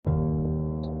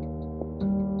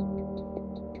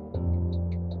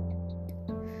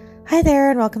Hi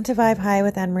there, and welcome to Vibe High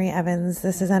with Anne Marie Evans.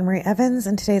 This is Anne Marie Evans,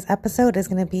 and today's episode is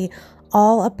going to be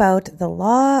all about the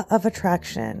law of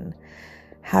attraction.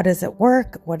 How does it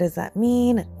work? What does that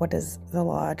mean? What does the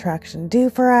law of attraction do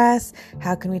for us?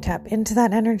 How can we tap into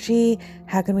that energy?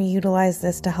 How can we utilize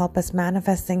this to help us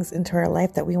manifest things into our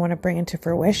life that we want to bring into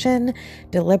fruition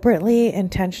deliberately,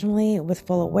 intentionally, with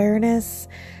full awareness?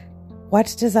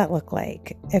 What does that look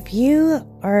like? If you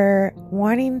are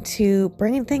wanting to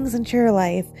bring things into your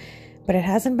life, but it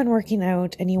hasn't been working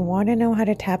out, and you want to know how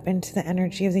to tap into the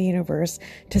energy of the universe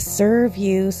to serve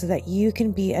you so that you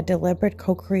can be a deliberate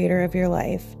co-creator of your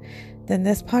life, then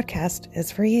this podcast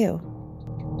is for you.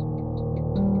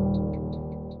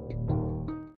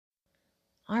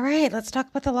 All right, let's talk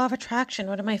about the law of attraction,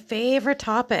 one of my favorite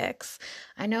topics.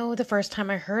 I know the first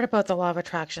time I heard about the law of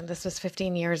attraction, this was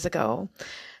 15 years ago.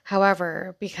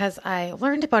 However, because I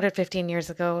learned about it 15 years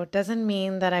ago, doesn't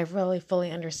mean that I really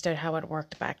fully understood how it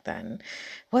worked back then.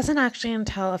 It wasn't actually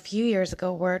until a few years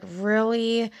ago where it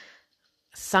really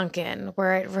sunk in,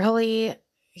 where it really,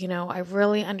 I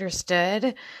really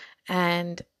understood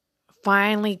and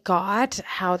finally got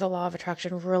how the law of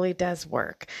attraction really does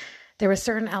work. There were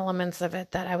certain elements of it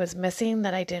that I was missing,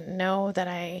 that I didn't know, that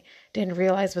I didn't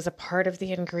realize was a part of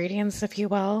the ingredients, if you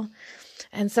will.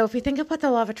 And so if you think about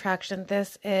the law of attraction,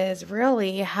 this is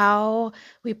really how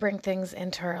we bring things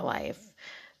into our life.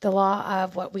 The law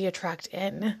of what we attract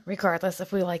in, regardless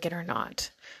if we like it or not.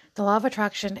 The law of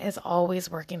attraction is always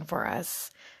working for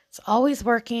us. It's always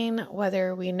working,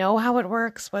 whether we know how it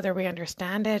works, whether we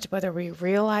understand it, whether we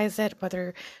realize it,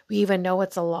 whether we even know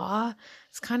it's a law.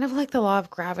 It's kind of like the law of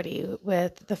gravity,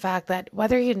 with the fact that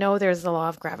whether you know there's the law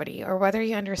of gravity, or whether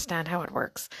you understand how it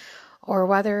works, or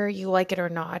whether you like it or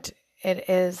not, it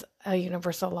is a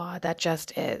universal law that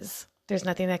just is. There's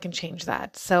nothing that can change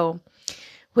that. So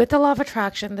with the law of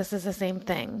attraction, this is the same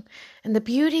thing. And the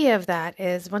beauty of that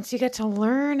is once you get to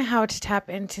learn how to tap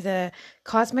into the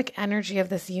cosmic energy of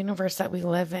this universe that we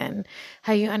live in,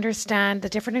 how you understand the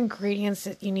different ingredients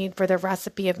that you need for the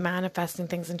recipe of manifesting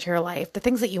things into your life, the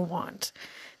things that you want.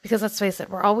 Because let's face it,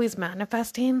 we're always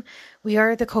manifesting. We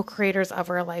are the co-creators of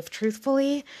our life,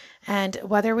 truthfully. And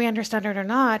whether we understand it or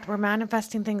not, we're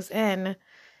manifesting things in.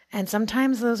 And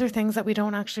sometimes those are things that we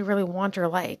don't actually really want or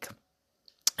like.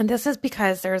 And this is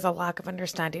because there's a lack of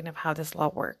understanding of how this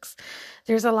law works.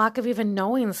 There's a lack of even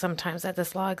knowing sometimes that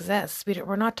this law exists.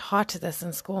 We're not taught to this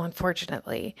in school,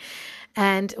 unfortunately.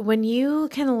 And when you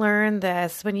can learn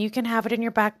this, when you can have it in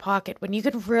your back pocket, when you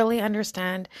can really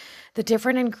understand the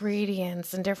different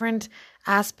ingredients and different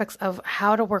aspects of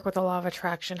how to work with the law of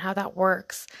attraction, how that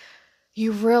works,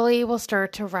 you really will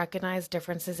start to recognize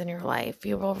differences in your life.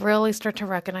 You will really start to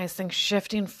recognize things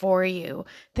shifting for you,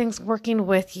 things working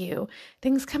with you,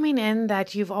 things coming in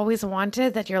that you've always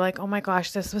wanted, that you're like, oh my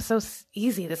gosh, this was so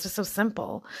easy. This was so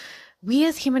simple. We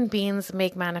as human beings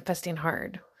make manifesting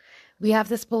hard. We have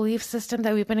this belief system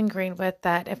that we've been ingrained with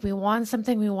that if we want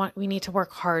something we need to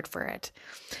work hard for it.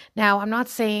 Now, I'm not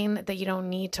saying that you don't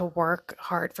need to work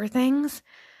hard for things.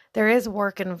 There is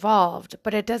work involved,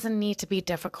 but it doesn't need to be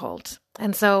difficult.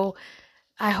 And so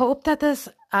I hope that this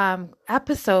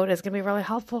episode is going to be really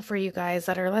helpful for you guys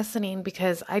that are listening,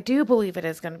 because I do believe it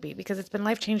is going to be, because it's been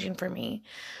life-changing for me.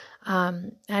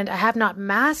 And I have not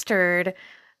mastered,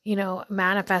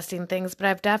 manifesting things, but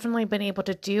I've definitely been able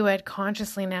to do it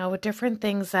consciously now with different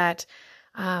things that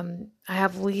I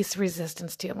have least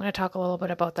resistance to. I'm going to talk a little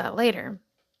bit about that later.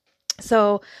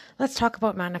 So let's talk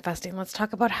about manifesting. Let's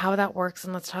talk about how that works,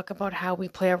 and let's talk about how we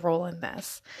play a role in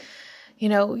this.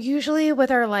 Usually with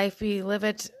our life, we live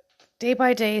it day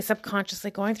by day,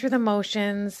 subconsciously going through the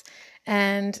motions,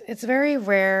 and it's very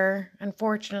rare,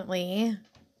 unfortunately,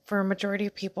 for a majority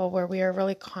of people where we are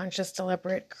really conscious,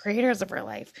 deliberate creators of our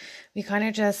life. We kind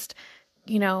of just,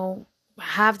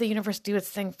 have the universe do its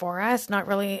thing for us, not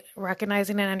really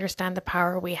recognizing and understand the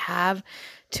power we have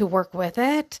to work with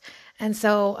it. And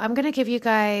so I'm going to give you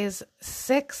guys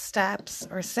 6 steps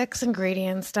or 6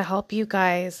 ingredients to help you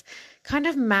guys kind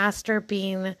of master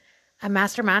being a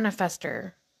master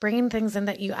manifester, bringing things in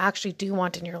that you actually do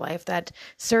want in your life, that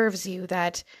serves you,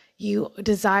 that you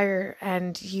desire,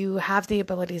 and you have the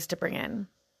abilities to bring in.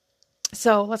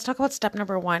 So let's talk about step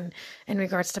number 1 in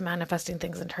regards to manifesting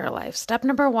things into our life. Step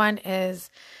number 1 is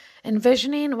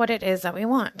envisioning what it is that we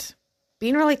want.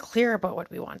 Being really clear about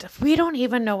what we want. If we don't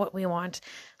even know what we want,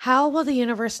 how will the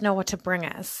universe know what to bring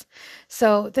us?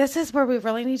 So this is where we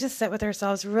really need to sit with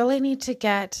ourselves, really need to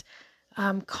get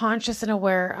conscious and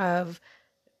aware of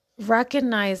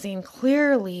recognizing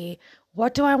clearly,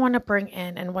 what do I want to bring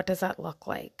in, and what does that look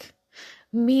like?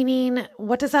 Meaning,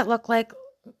 what does that look like?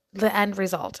 The end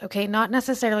result, okay? Not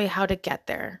necessarily how to get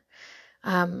there.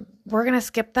 We're going to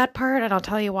skip that part, and I'll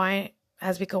tell you why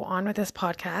as we go on with this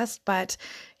podcast, but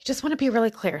you just want to be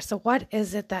really clear. So what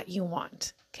is it that you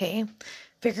want? Okay.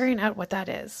 Figuring out what that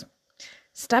is.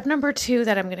 Step number 2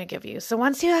 that I'm going to give you. So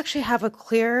once you actually have a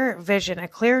clear vision, a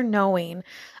clear knowing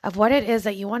of what it is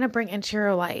that you want to bring into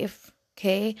your life,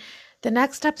 okay, the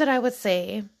next step that I would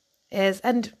say is,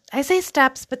 and I say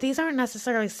steps, but these aren't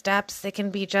necessarily steps. They can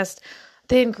be just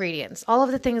the ingredients, all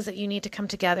of the things that you need to come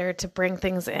together to bring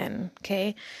things in,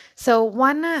 okay? So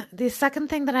the second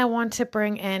thing that I want to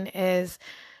bring in is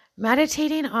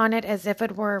meditating on it as if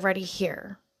it were already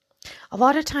here. A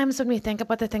lot of times when we think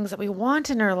about the things that we want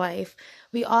in our life,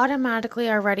 we automatically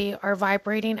already are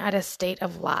vibrating at a state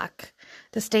of lack,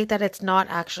 the state that it's not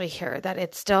actually here, that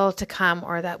it's still to come,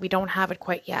 or that we don't have it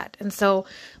quite yet. And so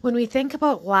when we think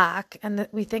about lack and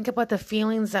we think about the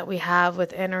feelings that we have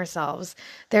within ourselves,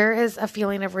 there is a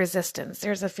feeling of resistance.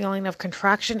 There's a feeling of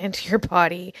contraction into your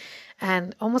body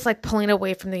and almost like pulling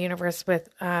away from the universe with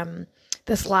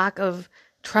this lack of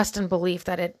trust and belief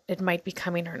that it might be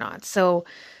coming or not.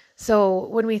 So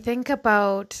when we think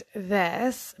about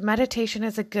this, meditation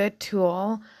is a good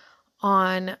tool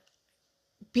on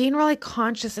being really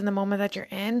conscious in the moment that you're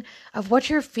in of what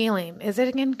you're feeling. Is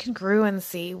it in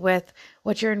congruency with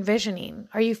what you're envisioning?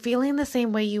 Are you feeling the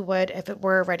same way you would if it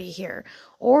were already here?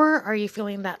 Or are you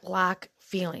feeling that lack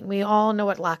feeling? We all know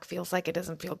what lack feels like. It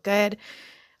doesn't feel good.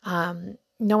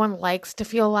 No one likes to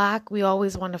feel lack. We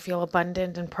always want to feel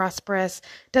abundant and prosperous.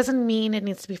 Doesn't mean it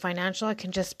needs to be financial. It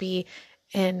can just be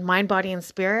in mind, body, and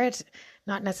spirit,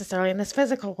 not necessarily in this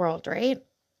physical world, right?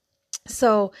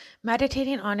 So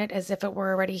meditating on it as if it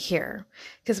were already here.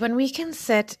 Because when we can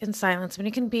sit in silence, when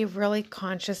we can be really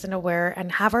conscious and aware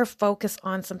and have our focus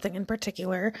on something in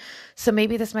particular. So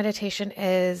maybe this meditation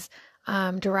is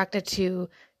directed to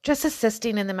just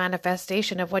assisting in the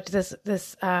manifestation of what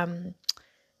this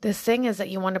thing is that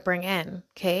you want to bring in.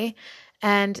 Okay.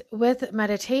 And with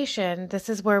meditation, this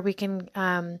is where we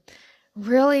can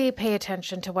really pay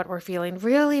attention to what we're feeling,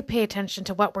 really pay attention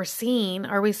to what we're seeing.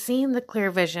 Are we seeing the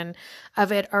clear vision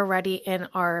of it already in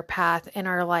our path, in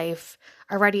our life,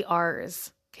 already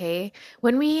ours? Okay.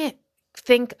 When we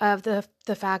think of the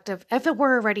fact of if it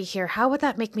were already here, how would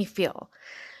that make me feel?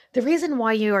 The reason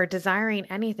why you are desiring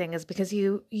anything is because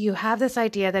you have this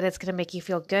idea that it's going to make you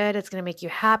feel good. It's going to make you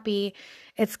happy.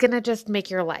 It's going to just make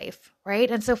your life,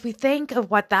 right? And so if we think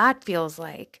of what that feels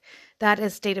like, that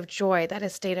is state of joy. That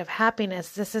is state of happiness.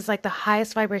 This is like the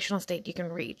highest vibrational state you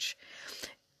can reach.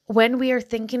 When we are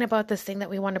thinking about this thing that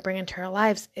we want to bring into our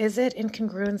lives, is it in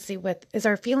congruency with, is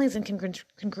our feelings in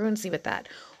congruency with that?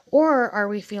 Or are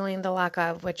we feeling the lack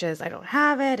of, which is, I don't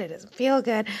have it. It doesn't feel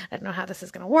good. I don't know how this is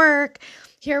going to work.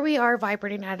 Here we are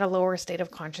vibrating at a lower state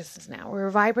of consciousness now. We're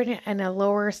vibrating in a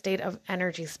lower state of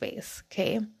energy space.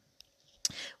 Okay.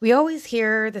 We always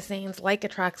hear the sayings like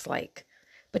attracts like.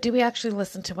 But do we actually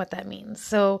listen to what that means?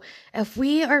 So if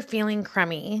we are feeling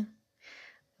crummy,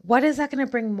 what is that going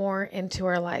to bring more into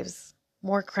our lives?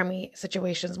 More crummy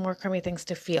situations, more crummy things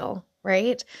to feel,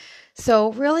 right?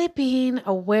 So really being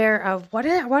aware of what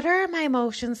are my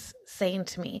emotions saying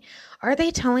to me? Are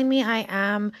they telling me I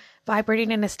am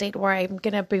vibrating in a state where I'm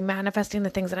going to be manifesting the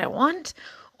things that I want?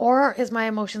 Or is my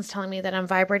emotions telling me that I'm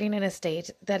vibrating in a state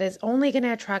that is only going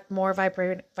to attract more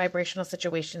vibrational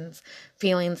situations,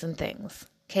 feelings, and things?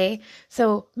 Okay,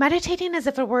 so meditating as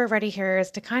if it were already here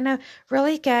is to kind of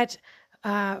really get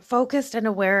focused and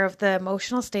aware of the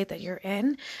emotional state that you're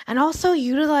in, and also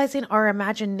utilizing our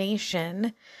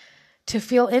imagination to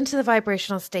feel into the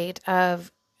vibrational state of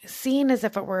seeing as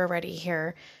if it were already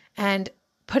here and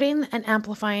putting and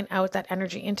amplifying out that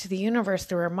energy into the universe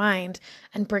through our mind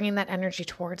and bringing that energy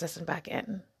towards us and back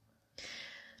in.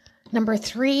 Number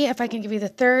 3, if I can give you the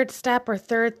third step or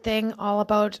third thing all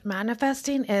about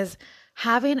manifesting, is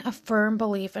having a firm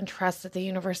belief and trust that the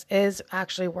universe is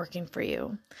actually working for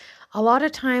you. A lot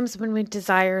of times when we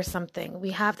desire something,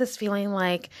 we have this feeling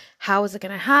like, how is it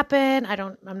going to happen?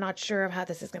 I'm not sure of how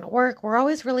this is going to work. We're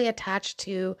always really attached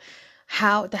to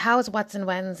the hows, whats, and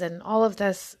whens, and all of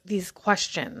these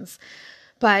questions.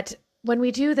 But when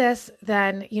we do this,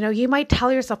 then, you might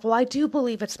tell yourself, well, I do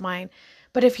believe it's mine.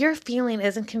 But if your feeling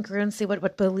isn't congruency with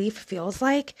what belief feels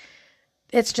like,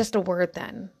 it's just a word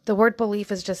then. The word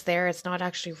belief is just there. It's not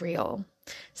actually real.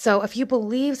 So if you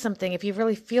believe something, if you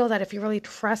really feel that, if you really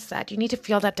trust that, you need to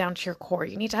feel that down to your core.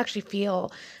 You need to actually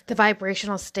feel the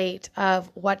vibrational state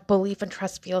of what belief and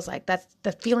trust feels like. That's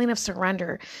the feeling of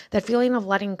surrender, that feeling of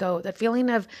letting go, that feeling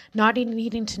of not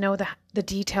needing to know the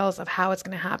details of how it's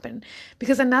going to happen.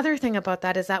 Because another thing about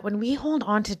that is that when we hold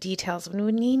on to details, when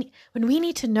we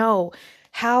need to know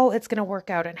how it's going to work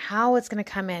out and how it's going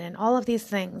to come in and all of these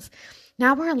things,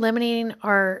 Now we're eliminating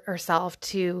ourselves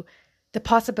to the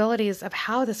possibilities of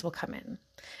how this will come in.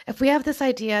 If we have this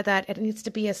idea that it needs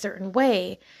to be a certain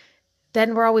way,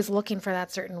 then we're always looking for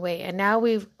that certain way. And now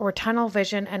we're tunnel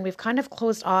vision, and we've kind of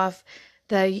closed off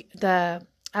the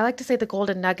I like to say the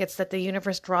golden nuggets that the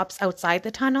universe drops outside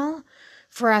the tunnel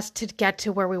for us to get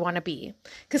to where we want to be.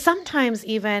 Because sometimes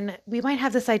even we might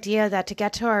have this idea that to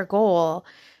get to our goal,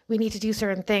 we need to do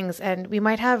certain things. And we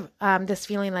might have this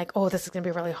feeling like, oh, this is going to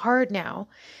be really hard now.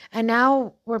 And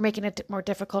now we're making it more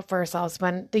difficult for ourselves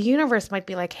when the universe might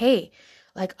be like, hey,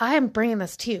 like I am bringing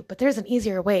this to you, but there's an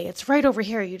easier way. It's right over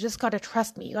here. You just got to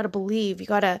trust me. You got to believe. You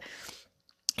got to,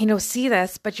 see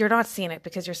this, but you're not seeing it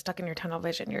because you're stuck in your tunnel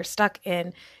vision. You're stuck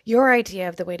in your idea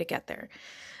of the way to get there.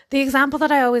 The example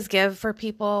that I always give for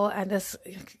people, and this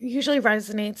usually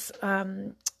resonates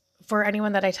for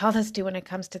anyone that I tell this to when it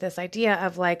comes to this idea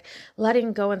of like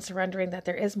letting go and surrendering that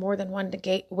there is more than one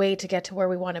way to get to where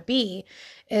we want to be,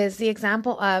 is the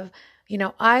example of,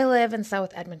 I live in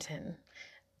South Edmonton.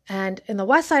 And in the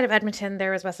west side of Edmonton,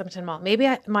 there is West Edmonton Mall. Maybe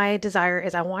my desire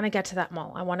is I want to get to that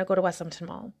mall. I want to go to West Edmonton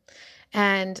Mall.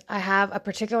 And I have a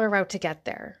particular route to get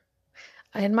there.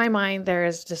 In my mind, there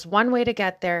is just one way to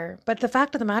get there. But the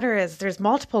fact of the matter is there's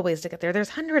multiple ways to get there.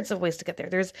 There's hundreds of ways to get there.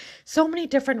 There's so many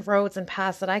different roads and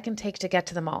paths that I can take to get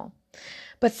to the mall.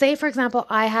 But say, for example,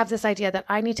 I have this idea that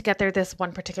I need to get there this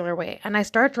one particular way. And I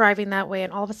start driving that way,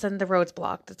 and all of a sudden the road's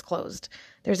blocked. It's closed.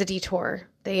 There's a detour.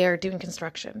 They are doing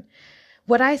construction.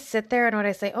 Would I sit there and would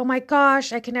I say, oh my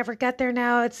gosh, I can never get there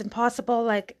now. It's impossible.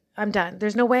 Like, I'm done.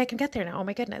 There's no way I can get there now. Oh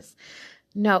my goodness.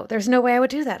 No, there's no way I would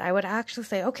do that. I would actually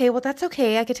say, okay, well, that's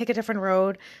okay. I could take a different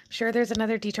road. I'm sure there's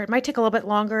another detour. It might take a little bit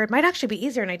longer. It might actually be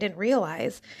easier and I didn't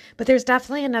realize, but there's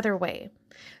definitely another way.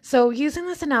 So using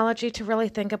this analogy to really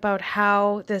think about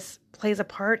how this plays a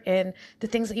part in the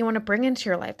things that you want to bring into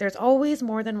your life. There's always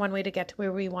more than one way to get to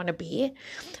where we want to be.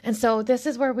 And so this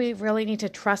is where we really need to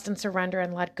trust and surrender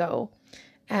and let go.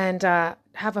 And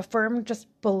have a firm just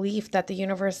belief that the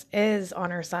universe is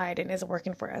on our side and is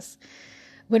working for us.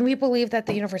 When we believe that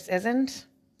the universe isn't,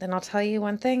 then I'll tell you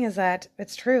one thing is that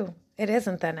it's true. It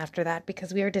isn't then after that,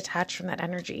 because we are detached from that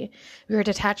energy. We are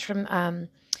detached from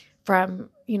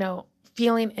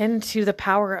feeling into the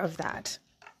power of that.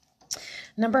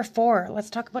 Number 4, let's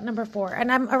talk about number 4.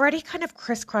 And I'm already kind of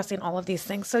crisscrossing all of these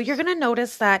things. So you're going to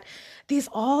notice that these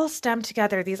all stem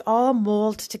together. These all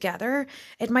mold together.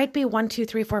 It might be 1, 2,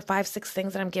 3, 4, 5, 6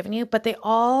 things that I'm giving you, but they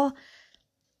all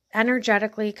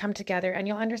energetically come together. And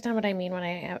you'll understand what I mean when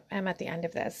I am at the end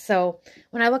of this. So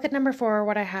when I look at number 4,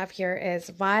 what I have here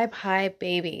is vibe high,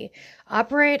 baby.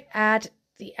 Operate at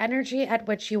the energy at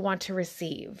which you want to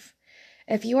receive.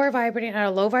 If you are vibrating at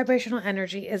a low vibrational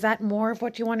energy, is that more of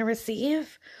what you want to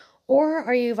receive? Or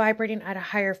are you vibrating at a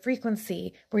higher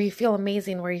frequency where you feel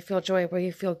amazing, where you feel joy, where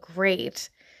you feel great,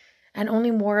 and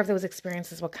only more of those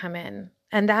experiences will come in?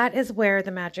 And that is where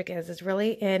the magic is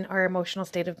really in our emotional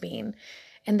state of being,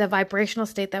 in the vibrational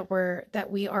state that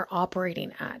we are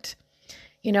operating at.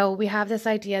 We have this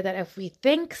idea that if we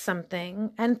think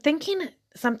something, and thinking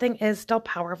something is still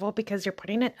powerful because you're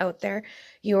putting it out there,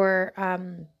 you're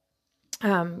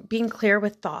being clear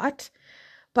with thought,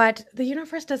 but the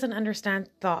universe doesn't understand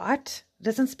thought. It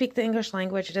doesn't speak the English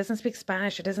language. It doesn't speak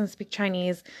Spanish. It doesn't speak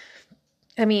Chinese.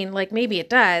 I mean, like maybe it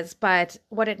does, but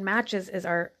what it matches is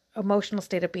our emotional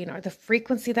state of being, or the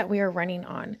frequency that we are running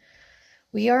on.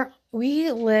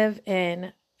 We live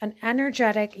in an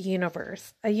energetic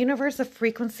universe, a universe of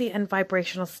frequency and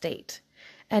vibrational state.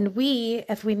 And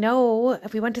if we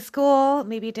went to school,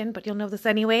 maybe you didn't, but you'll know this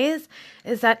anyways,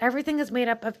 is that everything is made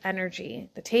up of energy.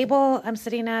 The table I'm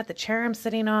sitting at, the chair I'm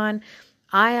sitting on,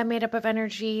 I am made up of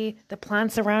energy. The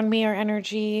plants around me are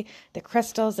energy. The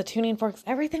crystals, the tuning forks,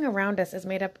 everything around us is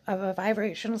made up of a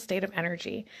vibrational state of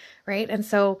energy, right? And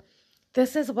so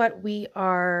this is what we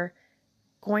are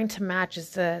going to match, is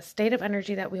the state of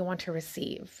energy that we want to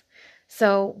receive.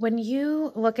 So when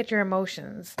you look at your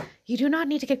emotions, you do not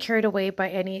need to get carried away by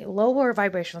any lower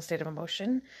vibrational state of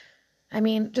emotion. I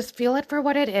mean, just feel it for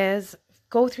what it is.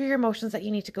 Go through your emotions that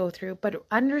you need to go through, but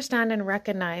understand and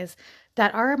recognize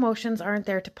that our emotions aren't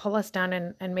there to pull us down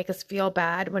and make us feel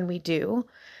bad when we do.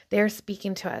 They're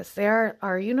speaking to us. They are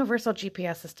our universal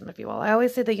GPS system, if you will. I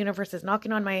always say the universe is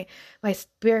knocking on my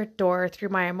spirit door through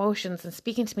my emotions and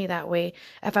speaking to me that way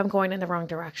if I'm going in the wrong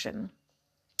direction.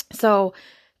 So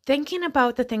thinking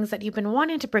about the things that you've been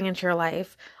wanting to bring into your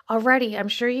life already, I'm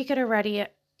sure you could already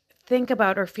think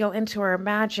about or feel into or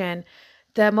imagine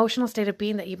the emotional state of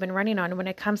being that you've been running on when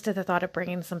it comes to the thought of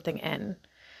bringing something in.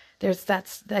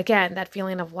 That's again, that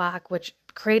feeling of lack, which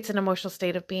creates an emotional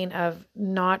state of being of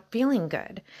not feeling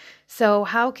good. So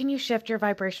how can you shift your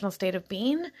vibrational state of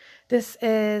being? This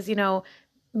is,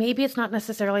 maybe it's not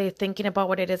necessarily thinking about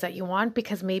what it is that you want,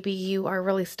 because maybe you are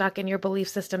really stuck in your belief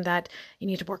system that you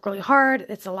need to work really hard.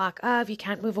 It's a lack of, you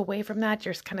can't move away from that.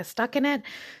 You're kind of stuck in it.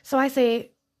 So I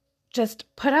say,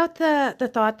 just put out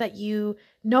the thought that you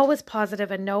know is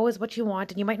positive and know is what you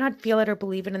want. And you might not feel it or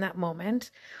believe it in that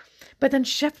moment, but then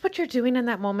shift what you're doing in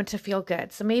that moment to feel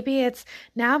good. So maybe it's,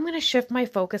 now I'm going to shift my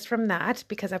focus from that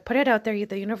because I put it out there.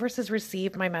 The universe has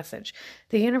received my message.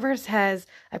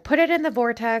 I put it in the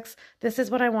vortex. This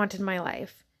is what I want in my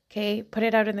life. Okay. Put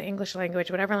it out in the English language,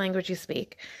 whatever language you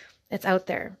speak. It's out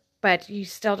there, but you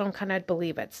still don't kind of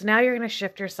believe it. So now you're going to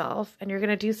shift yourself and you're going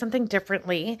to do something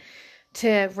differently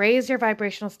to raise your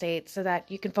vibrational state so that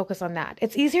you can focus on that.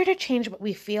 It's easier to change what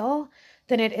we feel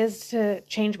than it is to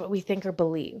change what we think or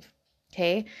believe.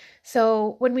 Okay.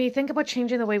 So when we think about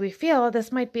changing the way we feel,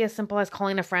 this might be as simple as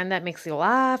calling a friend that makes you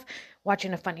laugh,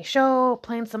 watching a funny show,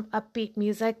 playing some upbeat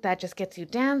music that just gets you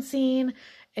dancing.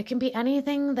 It can be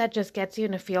anything that just gets you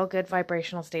in a feel good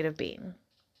vibrational state of being.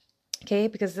 Okay,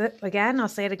 because again, I'll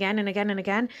say it again and again and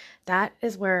again, that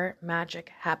is where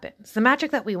magic happens. The magic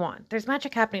that we want. There's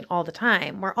magic happening all the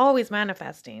time. We're always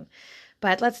manifesting.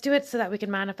 But let's do it so that we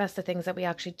can manifest the things that we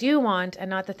actually do want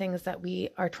and not the things that we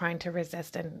are trying to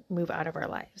resist and move out of our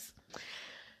lives.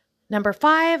 Number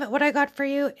 5, what I got for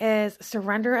you is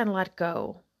surrender and let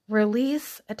go.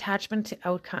 Release attachment to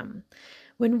outcome.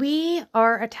 When we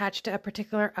are attached to a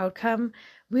particular outcome,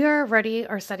 we are already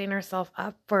setting ourselves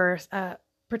up for a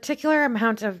particular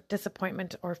amount of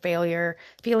disappointment or failure,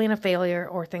 feeling of failure,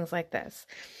 or things like this.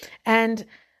 And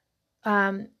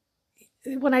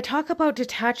when I talk about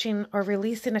detaching or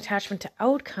releasing attachment to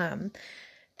outcome,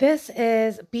 this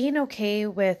is being okay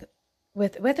with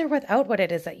or without what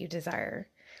it is that you desire.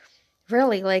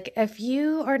 Really, like if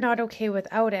you are not okay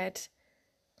without it,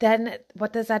 then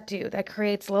what does that do? That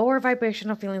creates lower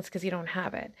vibrational feelings because you don't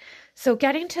have it. So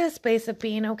getting to a space of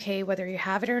being okay, whether you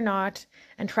have it or not,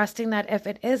 and trusting that if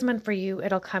it is meant for you,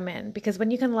 it'll come in. Because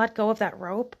when you can let go of that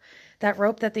rope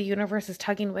that the universe is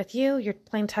tugging with you, you're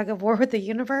playing tug of war with the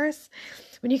universe.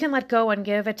 When you can let go and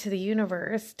give it to the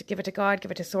universe, to give it to God, give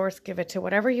it to source, give it to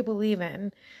whatever you believe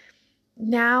in,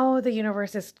 now the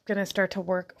universe is going to start to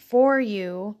work for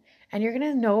you. And you're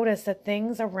going to notice that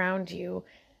things around you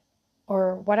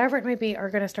or whatever it may be, are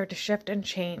going to start to shift and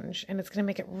change. And it's going to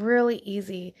make it really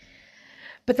easy.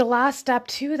 But the last step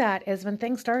to that is when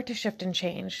things start to shift and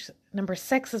change. Number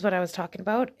 6 is what I was talking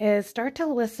about, is start to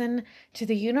listen to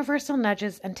the universal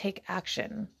nudges and take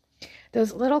action.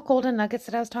 Those little golden nuggets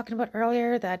that I was talking about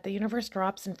earlier, that the universe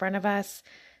drops in front of us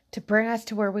to bring us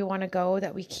to where we want to go,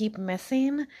 that we keep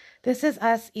missing. This is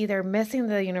us either missing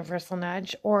the universal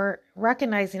nudge or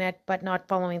recognizing it, but not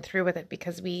following through with it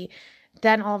because we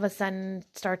then all of a sudden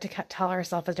start to tell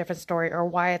ourselves a different story, or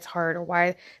why it's hard, or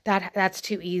why that's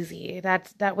too easy.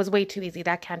 That was way too easy.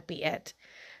 That can't be it.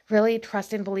 Really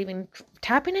trusting, believing,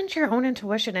 tapping into your own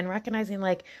intuition and recognizing,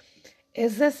 like,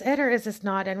 is this it or is this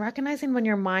not? And recognizing when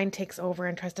your mind takes over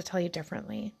and tries to tell you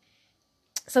differently.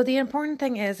 So the important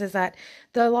thing is that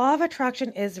the law of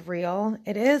attraction is real.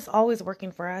 It is always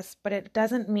working for us, but it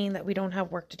doesn't mean that we don't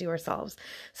have work to do ourselves.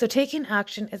 So taking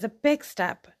action is a big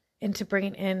step into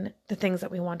bringing in the things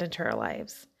that we want into our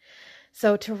lives.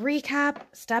 So to recap,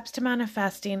 steps to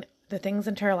manifesting the things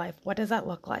into our life. What does that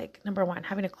look like? Number 1,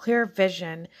 having a clear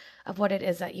vision of what it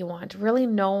is that you want, really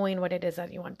knowing what it is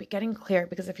that you want, but getting clear,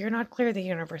 because if you're not clear, the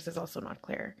universe is also not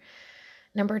clear.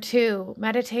 Number 2,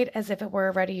 meditate as if it were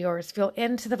already yours. Feel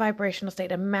into the vibrational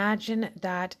state. Imagine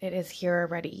that it is here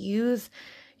already. Use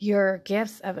your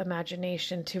gifts of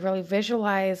imagination to really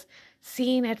visualize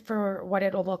seeing it for what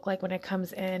it will look like when it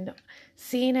comes in,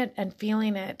 seeing it and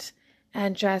feeling it,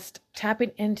 and just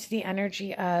tapping into the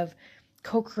energy of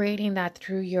co-creating that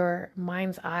through your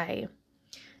mind's eye.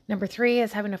 Number 3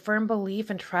 is having a firm belief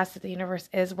and trust that the universe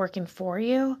is working for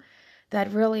you,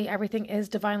 that really everything is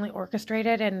divinely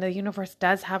orchestrated and the universe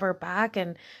does have our back,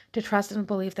 and to trust and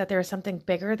believe that there is something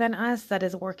bigger than us that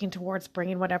is working towards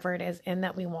bringing whatever it is in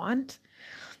that we want.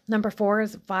 Number 4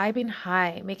 is vibing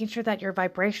high, making sure that your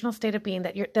vibrational state of being,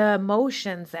 that the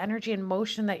emotions, the energy and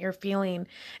motion that you're feeling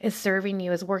is serving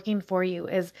you, is working for you,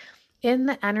 is in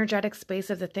the energetic space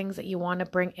of the things that you want to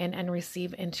bring in and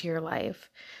receive into your life.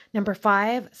 Number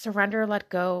 5, surrender, let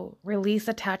go, release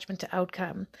attachment to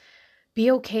outcome.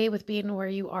 Be okay with being where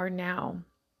you are now.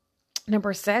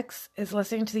 Number 6 is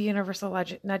listening to the universal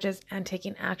nudges and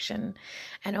taking action.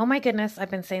 And oh my goodness, I've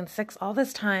been saying 6 all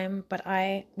this time, but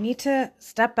I need to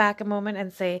step back a moment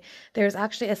and say there's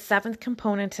actually a 7th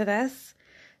component to this.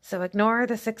 So ignore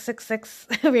the 666.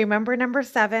 Remember number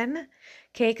 7.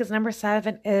 Okay, because number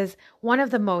 7 is one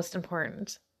of the most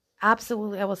important.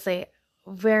 Absolutely, I will say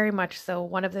very much so.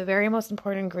 One of the very most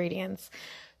important ingredients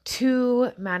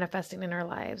to manifesting in our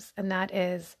lives, and that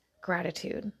is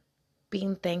gratitude,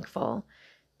 being thankful,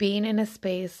 being in a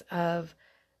space of,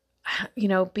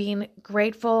 being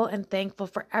grateful and thankful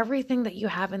for everything that you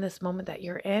have in this moment that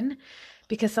you're in.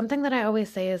 Because something that I always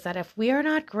say is that if we are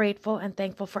not grateful and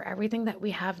thankful for everything that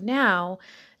we have now,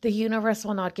 the universe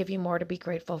will not give you more to be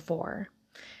grateful for.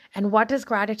 And what does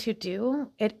gratitude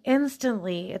do?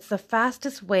 It's the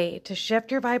fastest way to shift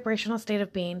your vibrational state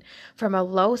of being from a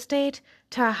low state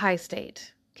to a high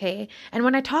state. Okay. And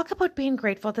when I talk about being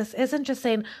grateful, this isn't just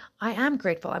saying, I am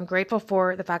grateful. I'm grateful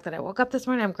for the fact that I woke up this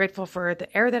morning. I'm grateful for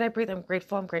the air that I breathe. I'm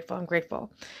grateful. I'm grateful. I'm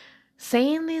grateful.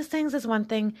 Saying these things is one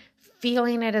thing,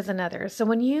 feeling it is another. So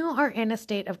when you are in a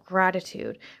state of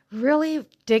gratitude, really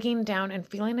digging down and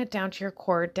feeling it down to your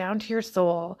core, down to your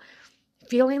soul,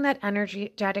 feeling that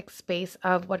energetic space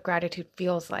of what gratitude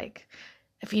feels like.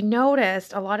 If you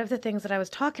noticed, a lot of the things that I was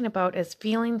talking about is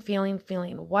feeling.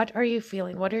 What are you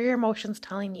feeling? What are your emotions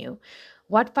telling you?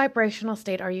 What vibrational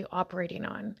state are you operating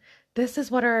on? This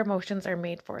is what our emotions are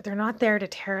made for. They're not there to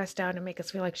tear us down and make us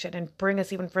feel like shit and bring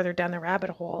us even further down the rabbit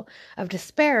hole of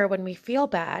despair when we feel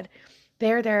bad.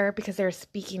 They're there because they're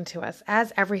speaking to us,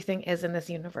 as everything is in this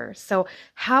universe. So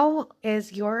how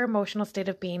is your emotional state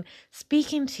of being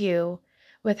speaking to you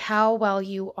with how well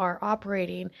you are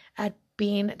operating at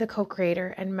being the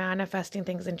co-creator and manifesting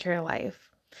things into your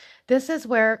life? This is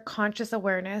where conscious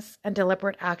awareness and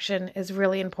deliberate action is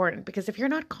really important, because if you're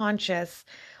not conscious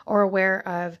or aware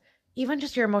of even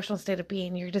just your emotional state of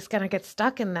being, you're just going to get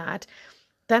stuck in that.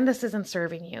 Then this isn't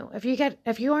serving you.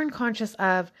 If you aren't conscious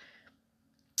of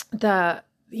the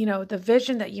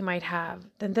vision that you might have,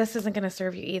 then this isn't going to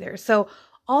serve you either. So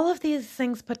all of these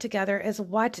things put together is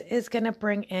what is going to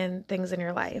bring in things in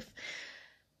your life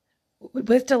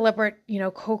with deliberate,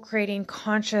 co-creating,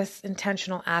 conscious,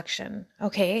 intentional action.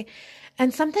 Okay.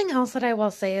 And something else that I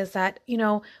will say is that,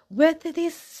 with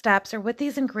these steps or with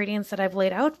these ingredients that I've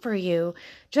laid out for you,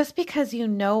 just because you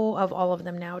know of all of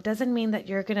them now doesn't mean that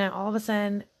you're going to all of a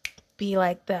sudden be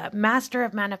like the master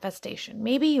of manifestation.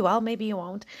 Maybe you will, maybe you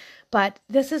won't. But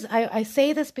I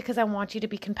say this because I want you to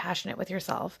be compassionate with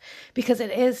yourself, because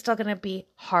it is still going to be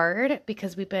hard,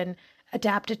 because we've been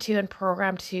adapted to and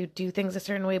programmed to do things a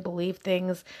certain way, believe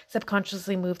things,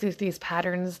 subconsciously move through these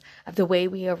patterns of the way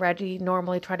we already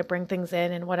normally try to bring things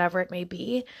in and whatever it may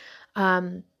be.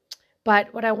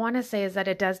 But what I want to say is that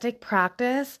it does take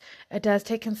practice, it does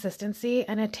take consistency,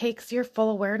 and it takes your full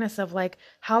awareness of like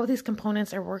how these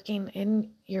components are working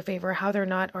in your favor, how they're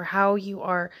not, or how you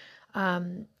are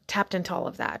tapped into all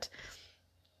of that.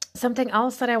 Something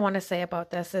else that I want to say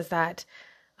about this is that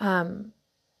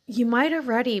you might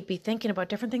already be thinking about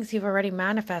different things you've already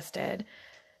manifested.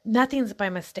 Nothing's by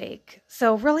mistake.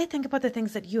 So really think about the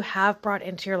things that you have brought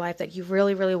into your life that you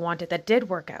really, really wanted, that did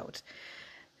work out.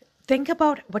 Think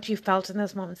about what you felt in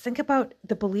those moments. Think about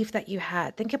the belief that you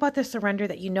had. Think about the surrender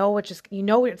that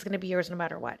it's going to be yours no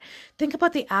matter what. Think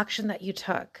about the action that you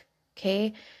took.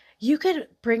 Okay. You could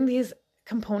bring these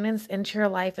components into your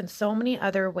life in so many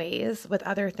other ways with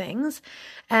other things.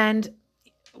 And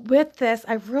with this,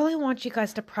 I really want you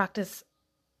guys to practice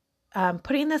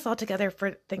putting this all together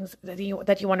for things that you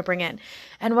want to bring in.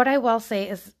 And what I will say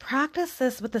is practice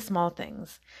this with the small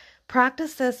things.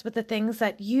 Practice this with the things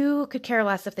that you could care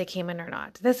less if they came in or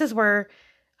not. This is where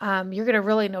you're going to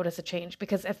really notice a change,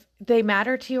 because if they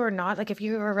matter to you or not, like if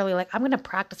you are really like, I'm going to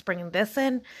practice bringing this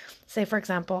in, say, for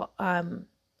example,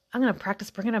 I'm going to practice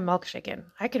bringing a milkshake in.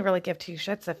 I can really give two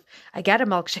shits if I get a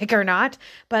milkshake or not,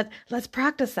 but let's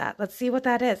practice that. Let's see what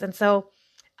that is. And so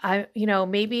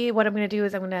maybe what I'm going to do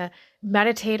is I'm going to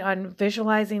meditate on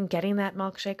visualizing getting that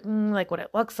milkshake, like what it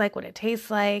looks like, what it tastes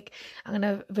like. I'm going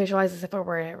to visualize as if it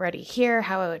were already here,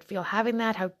 how I would feel having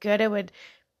that, how good it would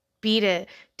be to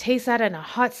taste that on a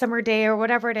hot summer day or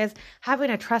whatever it is, having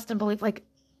a trust and belief, like,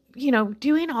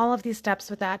 doing all of these steps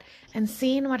with that and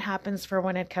seeing what happens for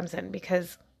when it comes in,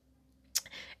 because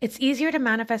it's easier to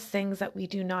manifest things that we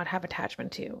do not have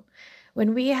attachment to.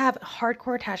 When we have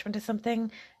hardcore attachment to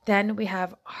something, then we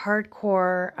have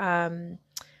hardcore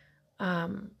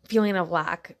feeling of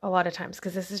lack a lot of times,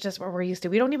 because this is just what we're used to.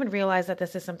 We don't even realize that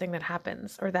this is something that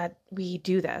happens, or that we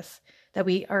do this, that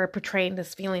we are portraying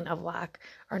this feeling of lack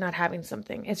or not having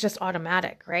something. It's just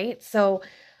automatic, right? So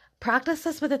practice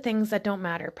this with the things that don't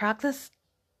matter. Practice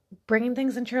bringing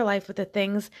things into your life with the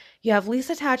things you have least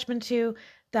attachment to,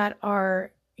 that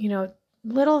are,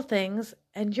 little things,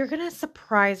 and you're going to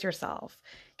surprise yourself.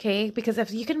 Okay. Because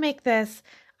if you can make this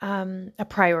a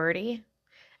priority,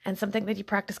 and something that you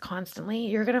practice constantly,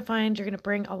 you're going to find you're going to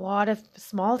bring a lot of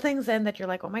small things in that you're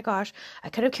like, oh my gosh, I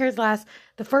could have cared less.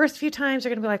 The first few times you're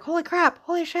going to be like, holy crap,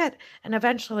 holy shit. And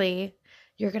eventually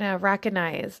you're going to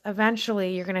recognize,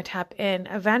 eventually you're going to tap in,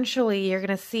 eventually you're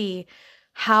going to see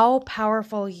how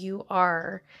powerful you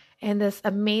are in this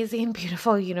amazing,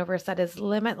 beautiful universe that is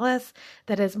limitless,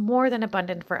 that is more than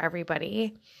abundant for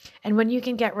everybody. And when you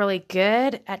can get really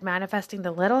good at manifesting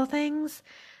the little things,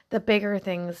 the bigger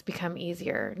things become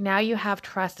easier. Now you have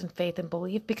trust and faith and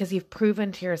belief because you've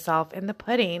proven to yourself in the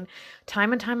pudding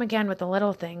time and time again with the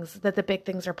little things that the big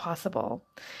things are possible.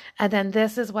 And then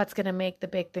this is what's going to make the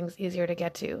big things easier to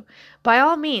get to. By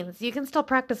all means, you can still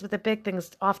practice with the big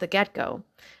things off the get-go.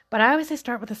 But I always say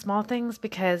start with the small things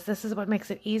because this is what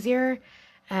makes it easier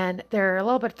and they're a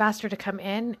little bit faster to come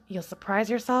in. You'll surprise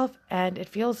yourself and it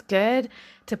feels good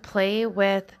to play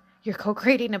with your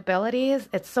co-creating abilities.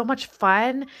 It's so much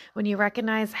fun when you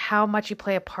recognize how much you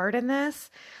play a part in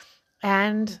this.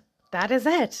 And that is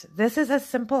it. This is as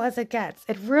simple as it gets.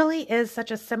 It really is such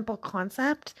a simple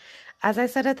concept. As I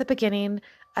said at the beginning,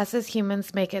 us as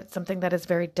humans make it something that is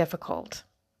very difficult.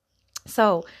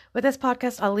 So with this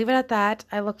podcast, I'll leave it at that.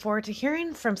 I look forward to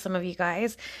hearing from some of you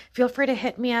guys. Feel free to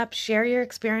hit me up, share your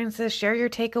experiences, share your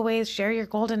takeaways, share your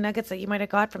golden nuggets that you might have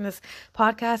got from this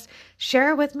podcast.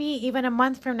 Share with me even a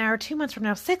month from now or 2 months from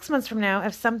now, 6 months from now,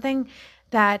 of something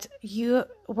that you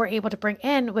were able to bring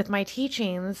in with my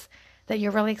teachings that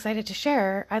you're really excited to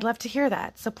share. I'd love to hear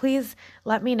that. So please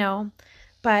let me know.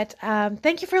 But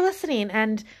thank you for listening.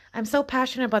 And I'm so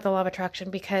passionate about the law of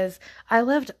attraction because I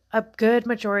lived a good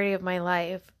majority of my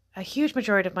life, a huge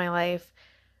majority of my life,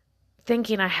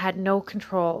 thinking I had no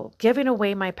control, giving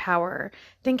away my power,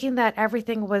 thinking that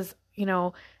everything was,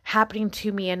 happening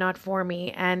to me and not for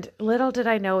me. And little did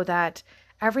I know that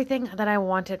everything that I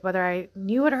wanted, whether I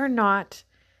knew it or not,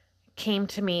 came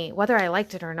to me, whether I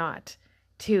liked it or not,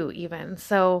 too, even.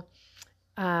 So,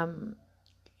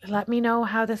 let me know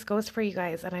how this goes for you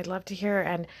guys. And I'd love to hear.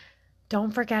 And don't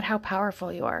forget how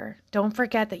powerful you are. Don't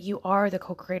forget that you are the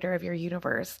co-creator of your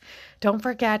universe. Don't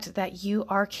forget that you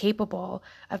are capable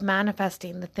of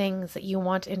manifesting the things that you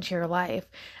want into your life.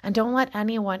 And don't let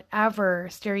anyone ever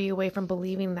steer you away from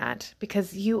believing that,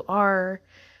 because you are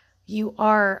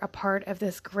a part of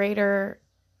this greater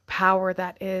power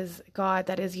that is God,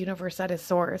 that is universe, that is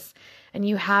source. And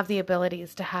you have the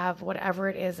abilities to have whatever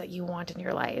it is that you want in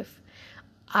your life.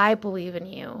 I believe in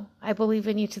you. I believe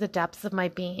in you to the depths of my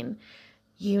being.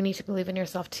 You need to believe in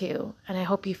yourself too. And I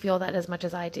hope you feel that as much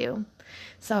as I do.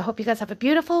 So I hope you guys have a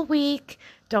beautiful week.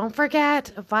 Don't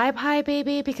forget, vibe high,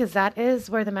 baby, because that is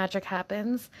where the magic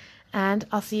happens. And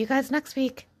I'll see you guys next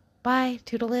week. Bye.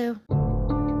 Toodaloo.